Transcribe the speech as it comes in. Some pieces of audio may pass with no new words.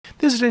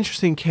This is an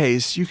interesting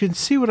case. You can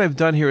see what I've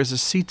done here is a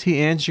CT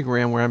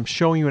angiogram where I'm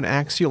showing you an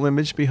axial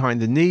image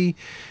behind the knee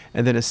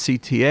and then a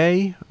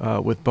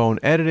CTA with bone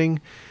editing.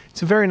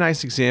 It's a very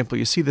nice example.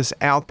 You see this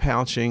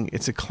outpouching.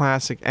 It's a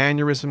classic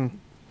aneurysm.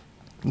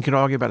 You can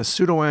argue about a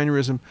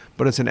pseudoaneurysm,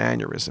 but it's an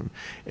aneurysm.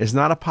 It's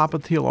not a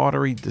popliteal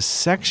artery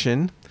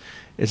dissection.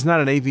 It's not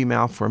an AV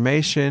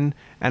malformation,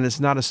 and it's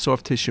not a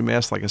soft tissue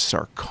mass like a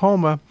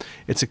sarcoma.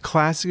 It's a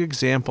classic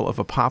example of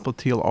a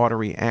popliteal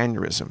artery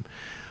aneurysm.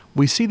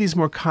 We see these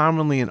more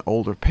commonly in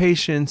older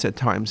patients, at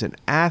times in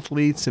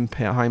athletes, and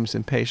times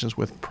in patients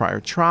with prior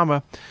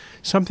trauma,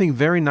 something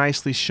very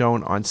nicely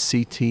shown on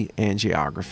CT angiography.